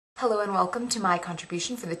Hello and welcome to my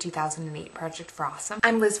contribution for the 2008 Project for Awesome.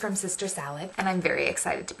 I'm Liz from Sister Salad, and I'm very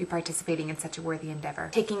excited to be participating in such a worthy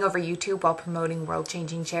endeavor. Taking over YouTube while promoting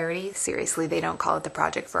world-changing charities, seriously, they don't call it the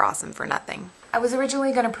Project for Awesome for nothing. I was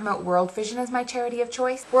originally going to promote World Vision as my charity of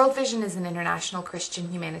choice. World Vision is an international Christian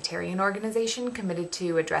humanitarian organization committed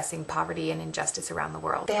to addressing poverty and injustice around the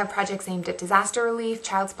world. They have projects aimed at disaster relief,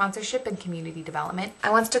 child sponsorship, and community development.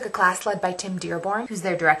 I once took a class led by Tim Dearborn, who's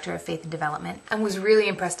their Director of Faith and Development, and was really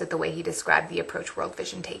impressed at the way he described the approach World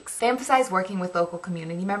Vision takes. They emphasize working with local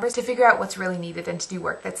community members to figure out what's really needed and to do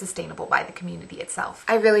work that's sustainable by the community itself.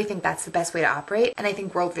 I really think that's the best way to operate, and I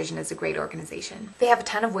think World Vision is a great organization. They have a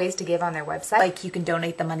ton of ways to give on their website, like you can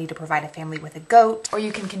donate the money to provide a family with a goat, or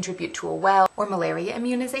you can contribute to a well or malaria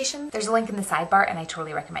immunization. There's a link in the sidebar, and I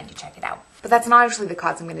totally recommend you check it out. But that's not actually the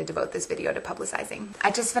cause I'm going to devote this video to publicizing.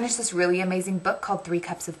 I just finished this really amazing book called 3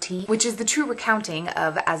 Cups of Tea, which is the true recounting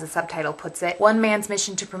of, as the subtitle puts it, one man's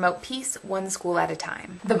mission to promote peace, one school at a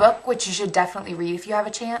time. The book, which you should definitely read if you have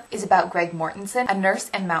a chance, is about Greg Mortenson, a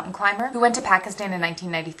nurse and mountain climber who went to Pakistan in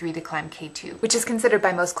 1993 to climb K2, which is considered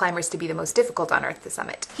by most climbers to be the most difficult on Earth to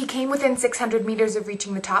summit. He came within 600 meters of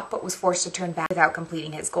reaching the top, but was forced to turn back without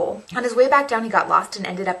completing his goal. On his way back down, he got lost and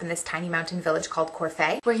ended up in this tiny mountain village called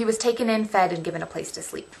Corfe, where he was taken in, fed, and given a place to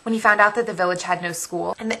sleep. When he found out that the village had no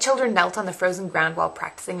school, and that children knelt on the frozen ground while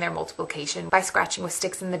practicing their multiplication by scratching with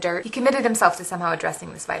sticks in the dirt, he committed himself to somehow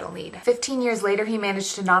addressing this vital need. 15 years later, he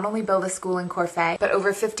managed to not only build a school in Corfe, but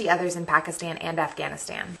over 50 others in Pakistan and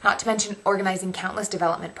Afghanistan, not to mention organizing countless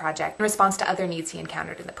development projects in response to other needs he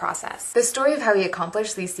encountered in the process. The story of how he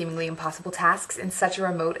accomplished these seemingly impossible tasks in such a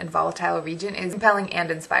remote and volatile region is compelling and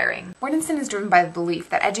inspiring. Mortenson is driven by the belief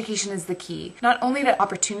that education is the key, not only to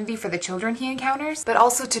opportunity for the children he encounters, but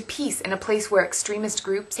also to peace in a place where extremist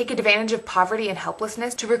groups take advantage of poverty and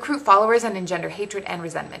helplessness to recruit followers and engender hatred and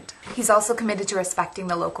resentment. He's also committed to respecting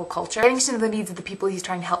the local culture, getting to know the needs of the people he's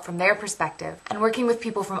trying to help from their perspective, and working with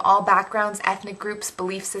people from all backgrounds, ethnic groups,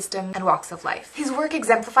 belief systems, and walks of life. His work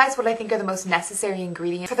exemplifies what I think are the most necessary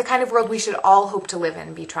ingredients for the kind of world we should all hope to live in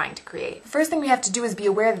and be trying to create. The first thing we have to do is be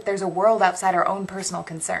aware that there's a world outside our own personal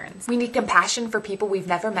concerns. We need compassion for people we've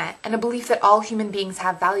never met, and a belief that all human beings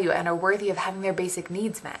have value and are worthy of having their basic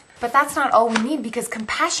needs met. But that's not all we need, because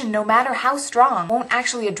compassion, no matter how strong, won't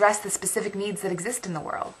actually address the specific needs that exist in the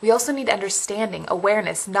world. We also need understanding,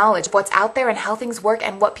 awareness, knowledge of what's out there and how things work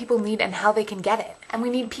and what people need and how they can get it. And we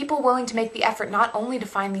need people willing to make the effort not only to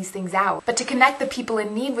find these things out, but to connect the people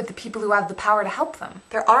in need with the people who have the power to help them.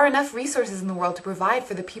 There are enough resources in the world to provide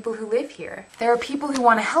for the people who live here. There are people who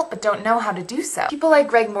want to help but don't know how to do so. People like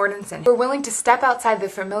Greg Mortenson, who are willing to step outside their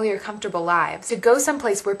familiar, comfortable lives, to go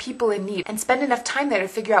someplace where people in need and spend enough time there to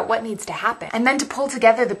figure out what needs to happen, and then to pull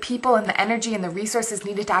together the people and the energy and the resources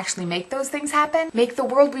needed to actually make those things happen, make the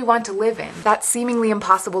world we want to live in, that seemingly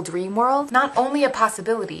impossible dream world, not only a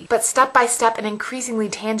possibility, but step by step an increasingly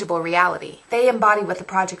tangible reality. They embody what the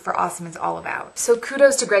Project for Awesome is all about. So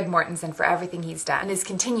kudos to Greg Mortenson for everything he's done and is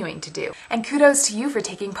continuing to do. And kudos to you for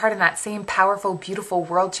taking part in that same powerful, beautiful,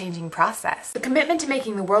 world-changing process. The commitment to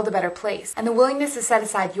making the world a better place, and the willingness to set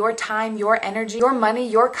aside your time, your energy, your money,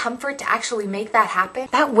 your comfort to actually make that happen,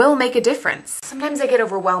 that will make a difference. Sometimes I get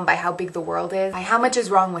overwhelmed by how big the world is, by how much is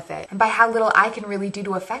wrong with it, and by how little I can really do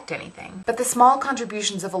to affect anything. But the small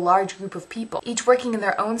contributions of a large group of people, each working in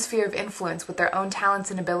their own sphere of influence with their own talents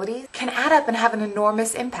and abilities, can add up and have an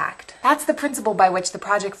enormous impact. That's the principle by which the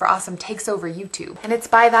Project for Awesome takes over YouTube. And it's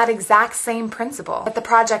by that exact same principle that the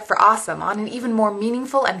Project for Awesome, on an even more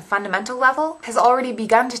meaningful and fundamental level, has already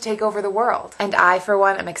begun to take over the world. And I, for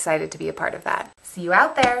one, am excited to be a part of that. See you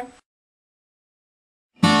out there!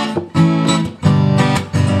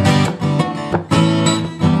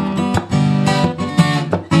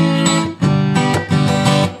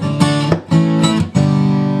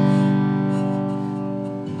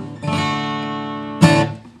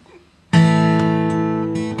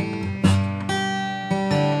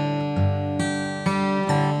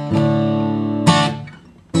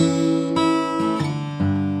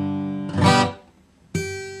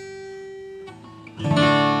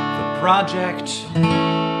 Project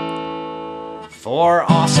for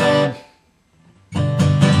Awesome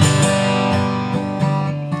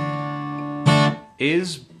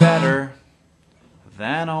is better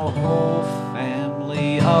than a whole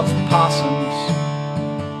family of possums.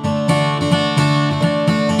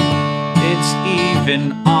 It's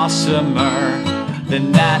even awesomer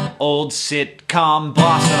than that old sitcom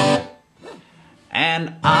Blossom.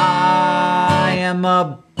 And I am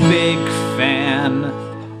a big fan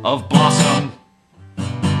of Blossom.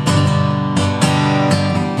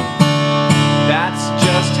 That's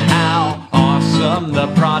just how awesome awesome the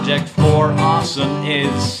project for awesome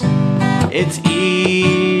is. It's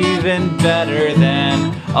even better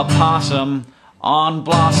than a possum on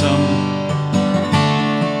blossom.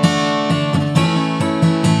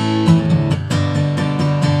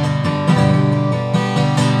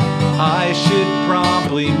 I should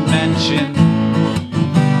probably mention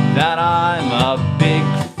that I'm a big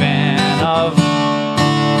fan of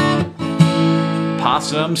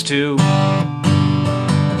possums too.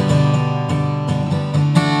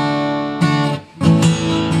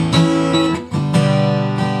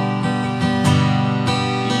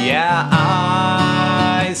 Yeah,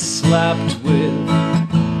 I slept with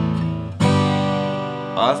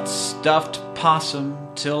a stuffed possum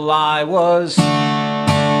till I was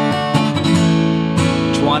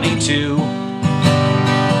 22.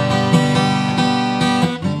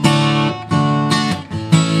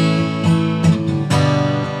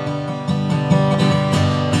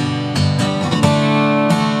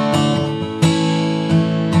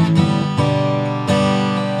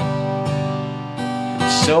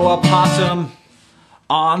 So a possum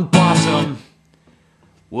on blossom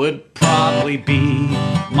would probably be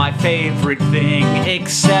my favorite thing,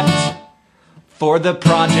 except for the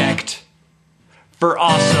project for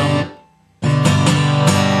awesome.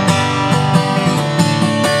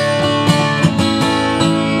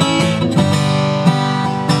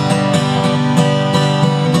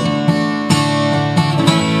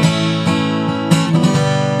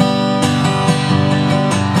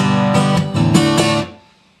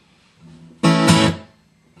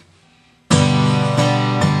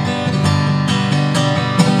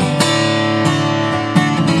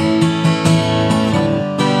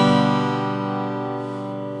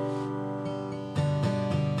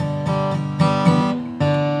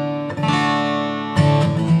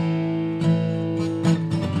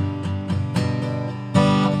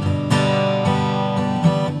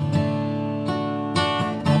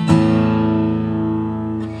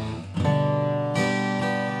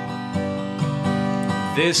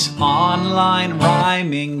 This online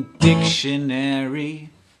rhyming dictionary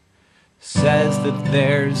says that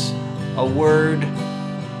there's a word,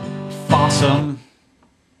 fossum,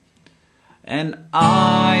 and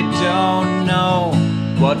I don't know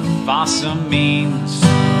what fossum means.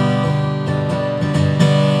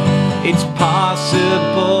 It's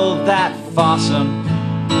possible that fossum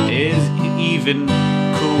is even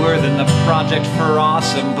cooler than the project for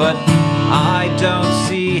awesome, but I don't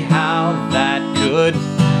see how that could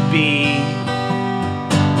be.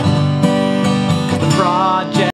 The project